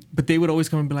 but they would always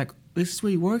come and be like, this is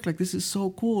where you work, like this is so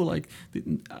cool, like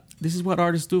this is what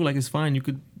artists do, like it's fine, you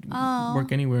could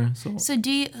work anywhere. So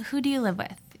who do you live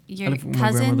with? Your I live with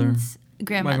cousins, my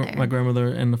grandmother. My grandmother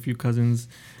and a few cousins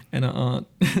and an aunt.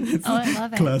 I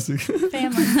love it. Classic.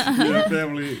 Family. Yeah,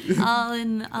 family. all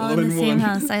in the same one.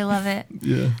 house. I love it.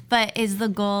 Yeah. But is the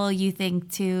goal, you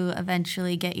think, to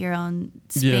eventually get your own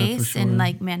Yeah, for space sure. in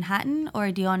like Manhattan,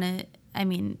 or do you want to? I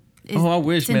mean, I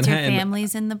wish since Manhattan. your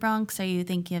family's in the Bronx, are you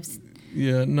thinking of?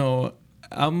 Yeah, no,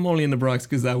 I'm only in the Bronx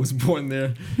because I was born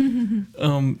there.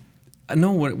 I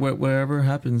know wherever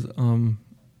happens.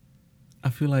 I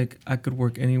feel like I could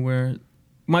work anywhere.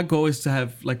 My goal is to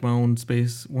have like my own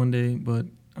space one day, but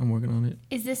I'm working on it.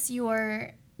 Is this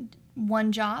your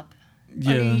one job?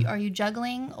 Yeah. Are you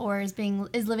juggling, or is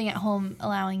living at home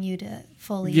allowing you to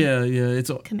fully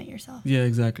It's commit yourself? Yeah,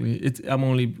 exactly. I'm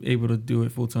only able to do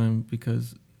it full time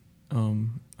because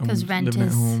I'm rent living at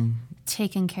is home.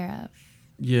 taken care of.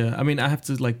 Yeah, I mean I have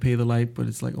to like pay the light, but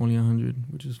it's like only $100,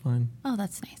 which is fine. Oh,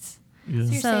 that's nice. Yeah.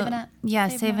 So you're saving up. Yeah,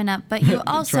 Saving saving up. But you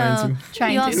also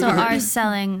Trying you to. also are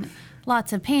selling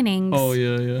lots of paintings. Oh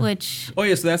yeah. Which Oh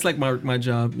yeah, so that's like my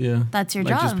job. Yeah. That's your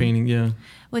like job. Just painting. Yeah.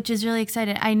 which is really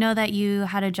excited. I know that you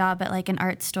had a job at like an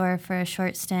art store for a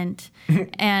short stint,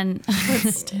 and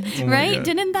Oh my right? God.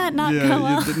 Didn't that not yeah, go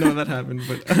well? no, that happened,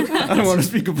 but I don't want to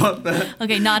speak about that.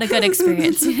 Okay, not a good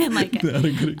experience. You didn't like it. Not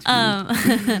a good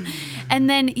experience. And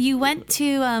then you went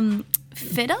to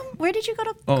FITM? Where did you go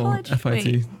to college? FIT.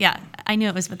 Wait, yeah, I knew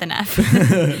it was with an F.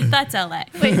 That's LA.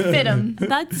 Wait, FITM.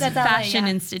 That's LA, Fashion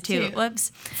yeah. Institute. Too.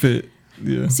 Whoops. Fit.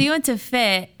 Yeah. So you went to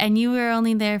FIT, and you were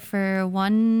only there for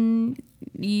 1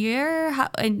 year.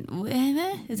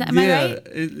 Is that am I right?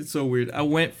 It's so weird. I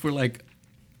went for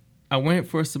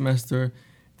a semester,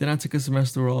 then I took a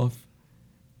semester off,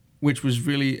 which was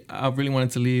I really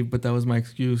wanted to leave, but that was my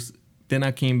excuse. Then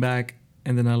I came back,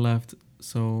 and then I left.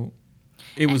 So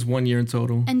it was 1 year in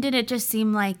total. And did it just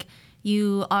seem like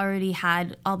you already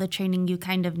had all the training you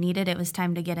kind of needed? It was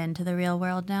time to get into the real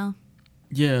world now?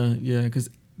 Yeah, because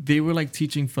they were like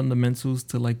teaching fundamentals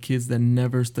to like kids that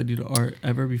never studied art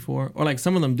ever before, or like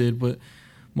some of them did, but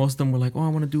most of them were like, oh, I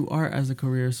want to do art as a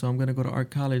career, so I'm gonna go to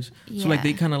art college. So like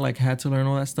they kind of like had to learn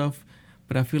all that stuff,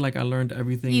 but I feel like I learned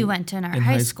everything. You went to an art in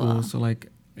high school, so like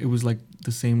it was like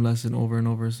the same lesson over and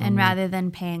over. So and like, rather than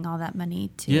paying all that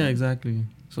money to yeah, exactly.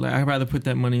 So like I'd rather put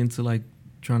that money into like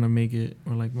trying to make it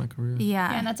or like my career. yeah.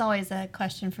 Yeah, and that's always a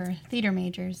question for theater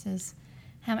majors is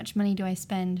how much money do I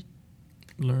spend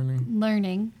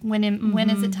learning? When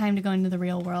is it time to go into the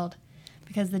real world?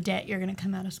 Because the debt you're going to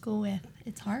come out of school with,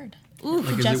 it's hard. Ooh,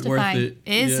 Like, is justify. it worth it?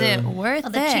 is Yeah. it worth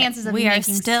Well, the it? chances of we you are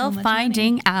making still so much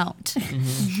finding out.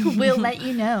 We'll let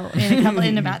you know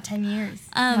in about 10 years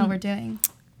how we're doing.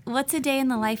 What's a day in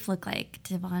the life look like,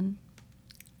 Devon?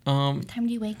 What time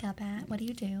do you wake up at? What do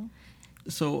you do?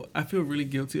 So I feel really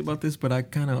guilty about this, but I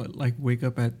kind of like wake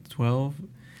up at 12.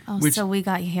 Oh, Which- so we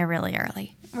got you here really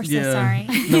early. We're so sorry.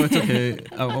 No, it's okay.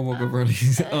 I woke up early.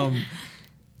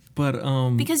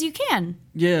 But Because you can.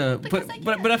 yeah, Because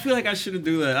but I feel like I shouldn't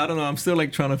do that. I don't know. I'm still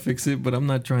like trying to fix it, but I'm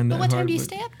not trying that But what hard. time do you but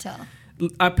stay up till?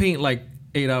 I paint like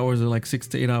 8 hours or like 6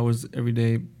 to 8 hours every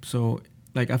day. So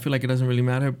like I feel like it doesn't really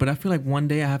matter. But I feel like one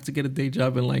day I have to get a day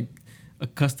job and like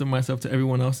accustom myself to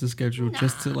everyone else's schedule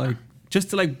just to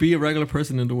like be a regular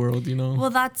person in the world, you know?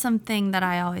 Well, that's something that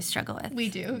I always struggle with. We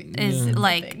do. Is Yeah.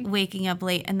 like waking up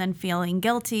late and then feeling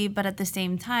guilty, but at the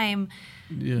same time,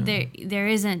 Yeah. there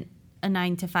isn't a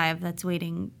 9 to 5 that's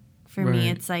waiting for me.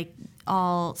 Right. It's like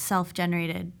all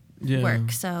self-generated Yeah.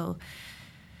 work. So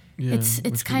Yeah, it's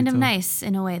which kind of can be tough. nice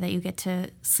in a way that you get to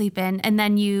sleep in, and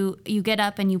then you get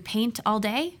up and you paint all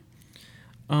day.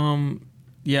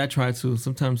 Yeah, I try to.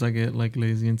 Sometimes I get like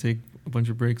lazy and take a bunch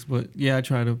of breaks, but yeah, I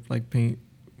try to like paint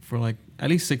for like at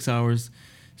least 6 hours,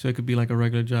 so it could be like a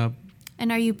regular job.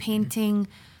 And are you painting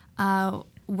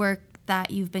work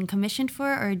that you've been commissioned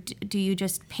for, or do you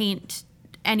just paint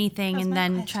anything That's and my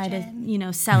then try to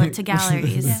question. sell it to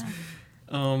galleries?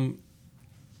 Yeah.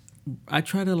 I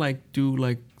try to like do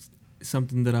like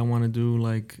something that I want to do,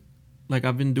 like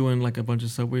I've been doing like a bunch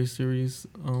of Subway series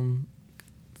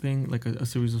thing, like a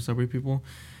series of Subway people,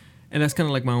 and that's kind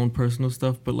of like my own personal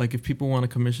stuff. But like if people want to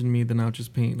commission me, then I'll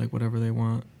just paint like whatever they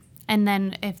want. And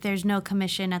then if there's no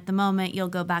commission at the moment, you'll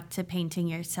go back to painting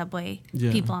your subway,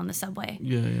 people on the subway.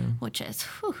 Yeah. Which is,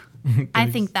 I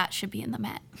think that should be in the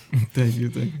Met. Thank you.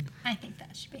 I think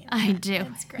that should be in the I Met. do.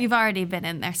 That's great. You've already been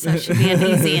in there, so it should be an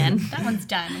easy in. That one's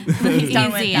done. He's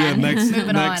done with Easy that. in.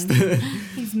 Moving next. on.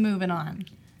 He's moving on.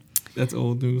 That's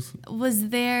old news. Was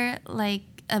there like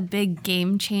a big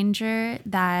game changer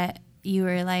that you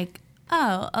were like,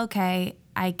 oh, okay,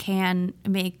 I can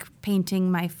make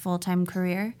painting my full-time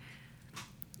career?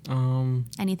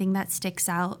 Anything that sticks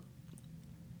out?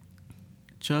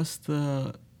 Just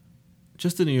the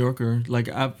New Yorker. Like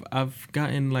I've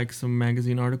gotten like some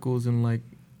magazine articles and like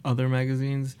other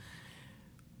magazines.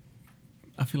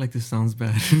 I feel like this sounds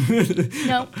bad.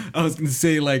 Nope. I was gonna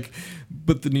say like,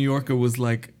 but the New Yorker was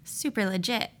like Super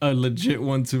legit. a legit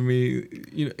one to me.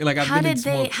 You know, like How did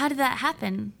that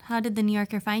happen? How did the New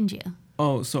Yorker find you?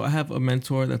 Oh, so I have a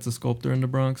mentor that's a sculptor in the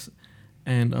Bronx,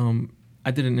 and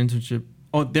I did an internship.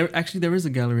 Oh, there is a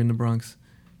gallery in the Bronx,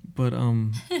 but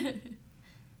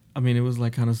I mean it was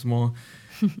like kind of small.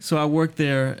 So I worked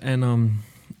there, and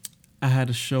I had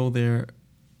a show there.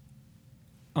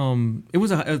 It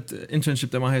was an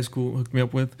internship that my high school hooked me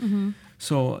up with. Mm-hmm.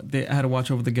 So I had to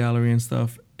watch over the gallery and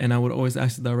stuff, and I would always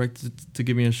ask the director to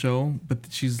give me a show, but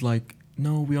she's like,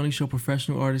 "No, we only show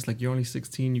professional artists. Like you're only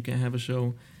 16, you can't have a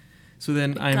show." So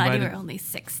then Glad you were only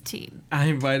 16. I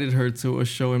invited her to a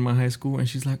show in my high school, and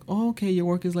she's like, "Oh, okay, your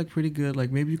work is like pretty good.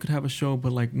 Like maybe you could have a show,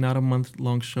 but like not a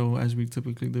month-long show as we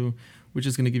typically do. We're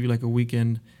just gonna give you like a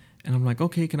weekend." And I'm like,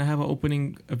 "Okay, can I have an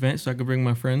opening event so I could bring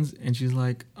my friends?" And she's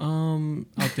like, "I'll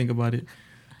think about it."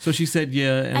 So she said,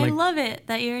 "Yeah." And I love it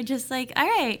that you're just like, all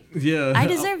right, yeah, I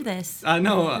deserve this. I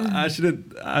know. I should have.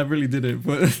 I really didn't.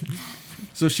 But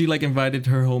so she like invited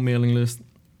her whole mailing list.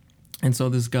 And so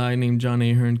this guy named John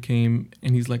Ahern came,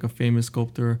 and he's like a famous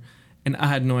sculptor. And I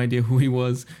had no idea who he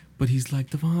was. But he's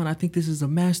like, "Devon, I think this is a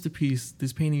masterpiece,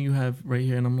 this painting you have right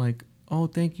here." And I'm like, "Oh,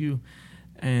 thank you."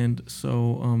 And so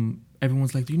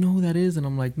everyone's like, "Do you know who that is?" And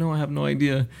I'm like, "No, I have no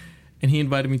idea." And he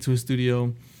invited me to his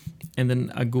studio. And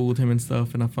then I Googled him and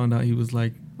stuff, and I found out he was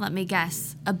like... Let me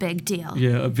guess, a big deal.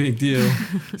 Yeah, a big deal.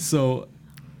 So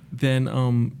then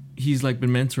he's like been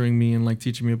mentoring me and like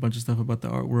teaching me a bunch of stuff about the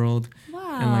art world.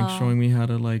 Wow. And like showing me how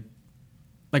to like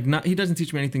not, he doesn't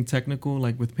teach me anything technical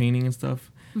like with painting and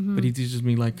stuff, Mm-hmm. but he teaches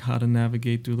me like how to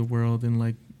navigate through the world and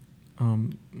like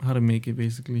how to make it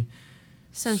basically.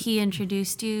 So he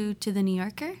introduced you to the New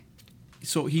Yorker?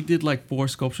 So he did like 4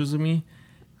 sculptures of me,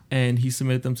 and he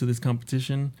submitted them to this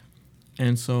competition.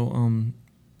 And so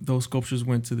those sculptures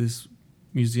went to this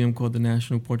museum called the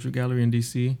National Portrait Gallery in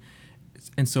DC.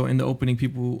 And so in the opening,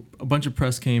 a bunch of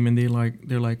press came, and they're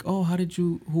like, "Oh,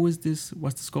 who is this?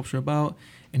 What's the sculpture about?"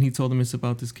 And he told them it's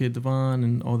about this kid, Devon,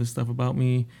 and all this stuff about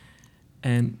me.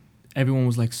 And everyone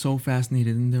was like so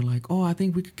fascinated, and they're like, "Oh, I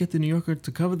think we could get the New Yorker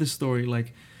to cover this story."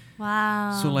 Like,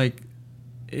 wow. So like,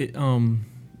 it,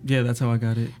 yeah, that's how I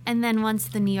got it. And then once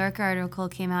the New Yorker article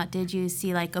came out, did you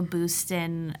see like a boost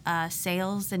in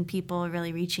sales and people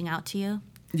really reaching out to you?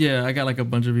 Yeah, I got like a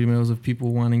bunch of emails of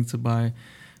people wanting to buy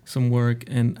some work,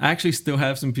 and I actually still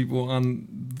have some people on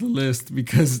the list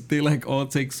because they like all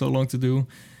take so long to do.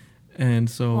 And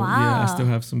so yeah, I still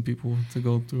have some people to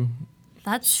go through.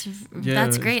 That's Yeah,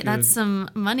 great. it's That's good. some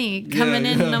money coming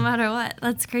in Yeah. no matter what.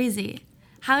 That's crazy.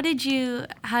 How did you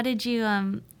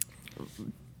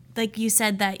like you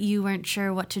said that you weren't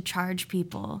sure what to charge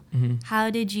people. Mm-hmm. How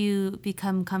did you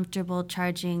become comfortable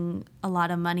charging a lot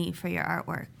of money for your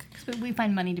artwork? We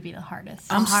find money to be the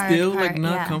hardest. I'm hard still part, like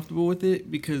not yeah. comfortable with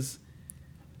it because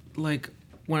like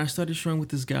when I started showing with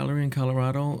this gallery in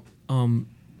Colorado,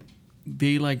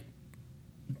 they're like,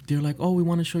 "Oh, we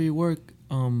want to show your work.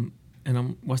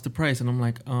 And what's the price?" And I'm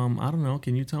like, "I don't know.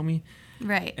 Can you tell me?"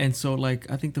 Right. And so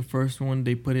like I think the first one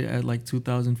they put it at like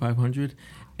 $2,500,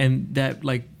 and that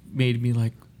like made me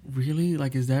like, really?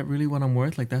 Like, is that really what I'm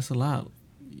worth? Like, that's a lot.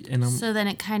 And So then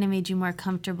it kind of made you more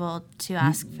comfortable to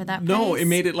ask for that price? No, it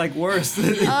made it like worse.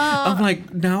 I'm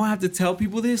like, now I have to tell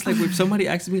people this. Like, if somebody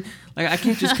asks me, like, I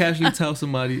can't just casually tell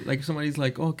somebody. Like, if somebody's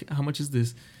like, "Oh, how much is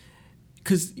this?"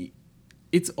 Because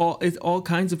it's all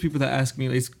kinds of people that ask me.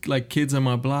 It's like kids on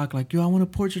my block, like, "Yo, I want a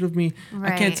portrait of me."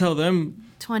 Right. I can't tell them.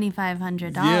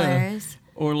 $2,500. Yeah.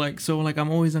 Or like, so like I'm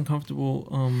always uncomfortable.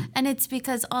 And it's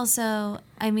because also,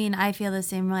 I mean, I feel the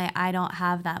same way. I don't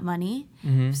have that money.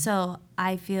 Mm-hmm. So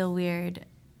I feel weird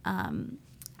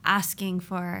asking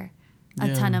for a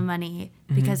Yeah. ton of money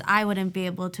because I wouldn't be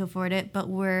able to afford it. But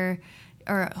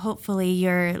hopefully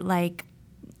you're like,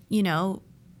 you know,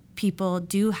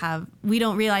 we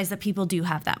don't realize that people do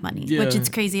have that money, which Yeah. it's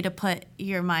crazy to put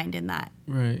your mind in that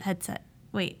Right. headset.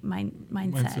 Mindset.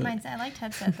 Mindset. I liked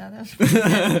headset though. That was pretty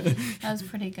good. That was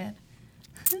pretty good.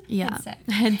 Yeah.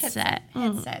 Headset.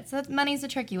 Headset. So money's a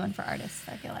tricky one for artists,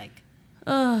 I feel like.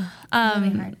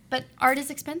 Really hard. But art is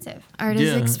expensive. Art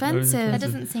is expensive. That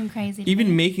doesn't seem crazy to Even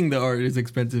me. making the art is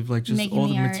expensive, like just Making all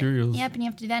the art. materials. Yep, and you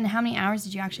have to do that. And how many hours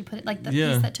did you actually put it? Like the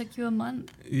piece that took you a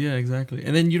month. Yeah, exactly.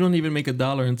 And then you don't even make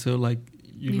 $1 until like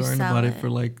you learn about it for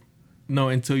like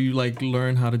until you like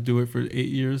learn how to do it for 8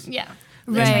 years. Yeah.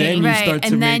 And then you start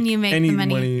to then make you make any the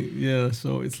money. Yeah,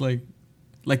 so it's like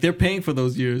they're paying for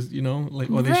those years, you know,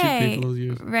 like or they should pay for those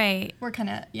years. Right. We're kind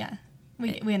of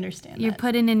we understand. You're that.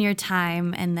 putting in your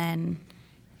time, and then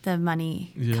the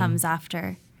money comes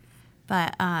after.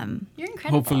 But you're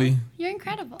incredible. Hopefully. You're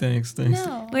incredible. Thanks.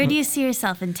 No. Where do you see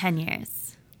yourself in 10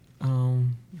 years? How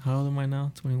old am I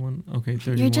now? 21. Okay,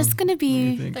 31. You're just gonna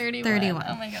be 31.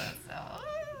 Oh my god,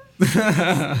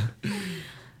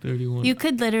 31. You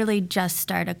could literally just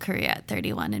start a career at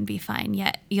 31 and be fine.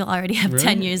 Yet you'll already have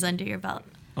 10 years under your belt.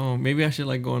 Oh, maybe I should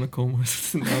like go on a coma.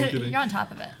 No, I'm kidding. You're on top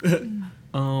of it.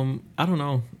 I don't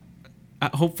know.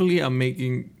 Hopefully, I'm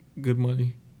making good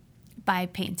money. By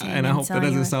painting. And I hope that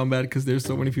doesn't sound bad because there's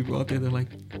so many people out there that are like,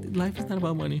 life is not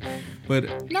about money.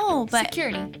 But no, but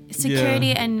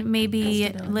security and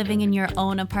maybe living in your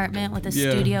own apartment with a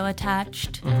studio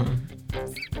attached.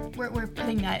 We're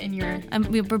putting that in your.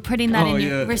 We're putting that in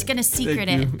your. We're just gonna secret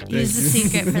it. Use the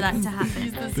secret for that to happen.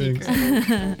 Use the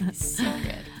secret.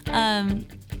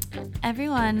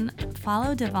 Everyone,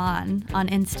 follow Devon on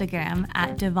Instagram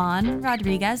at Devon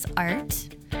Rodriguez Art.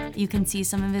 You can see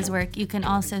some of his work. You can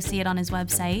also see it on his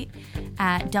website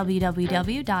at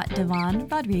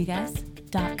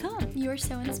www.devonrodriguez.com. You are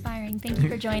so inspiring. Thank you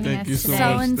for joining us today.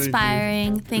 So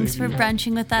inspiring. Thanks for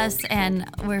brunching with us, and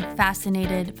we're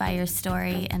fascinated by your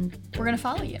story. And we're gonna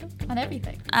follow you on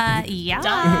everything. Yeah.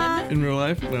 Done. In real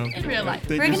life? No. In real life.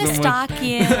 We're gonna stalk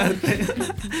you.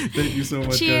 Thank you so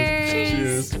much.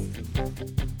 Cheers. Guys.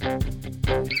 Cheers.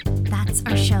 That's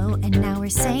our show, and now we're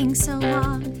saying so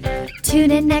long.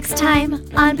 Tune in next time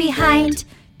on Behind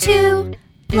Two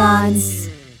Blondes.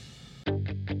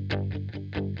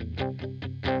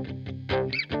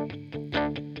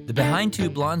 The Behind Two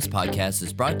Blondes podcast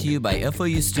is brought to you by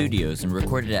FOU Studios and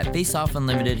recorded at Face Off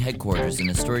Unlimited headquarters in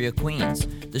Astoria, Queens.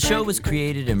 The show was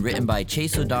created and written by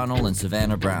Chase O'Donnell and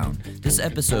Savannah Brown. This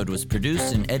episode was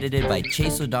produced and edited by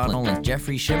Chase O'Donnell and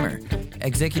Jeffrey Schimmer.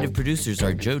 Executive producers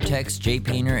are Joe Tex, Jay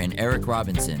Painter, and Eric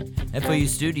Robinson. FOU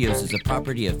Studios is a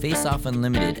property of Face Off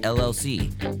Unlimited,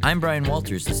 LLC. I'm Brian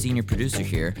Walters, the senior producer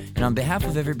here, and on behalf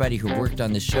of everybody who worked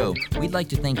on this show, we'd like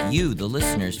to thank you, the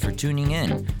listeners, for tuning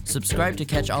in. Subscribe to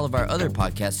catch all of our other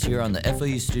podcasts here on the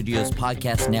FOU Studios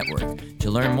Podcast Network.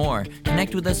 To learn more,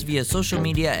 connect with us via social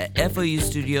media at FOU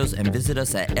Studios and visit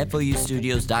us at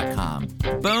FOUstudios.com.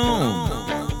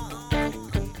 Boom!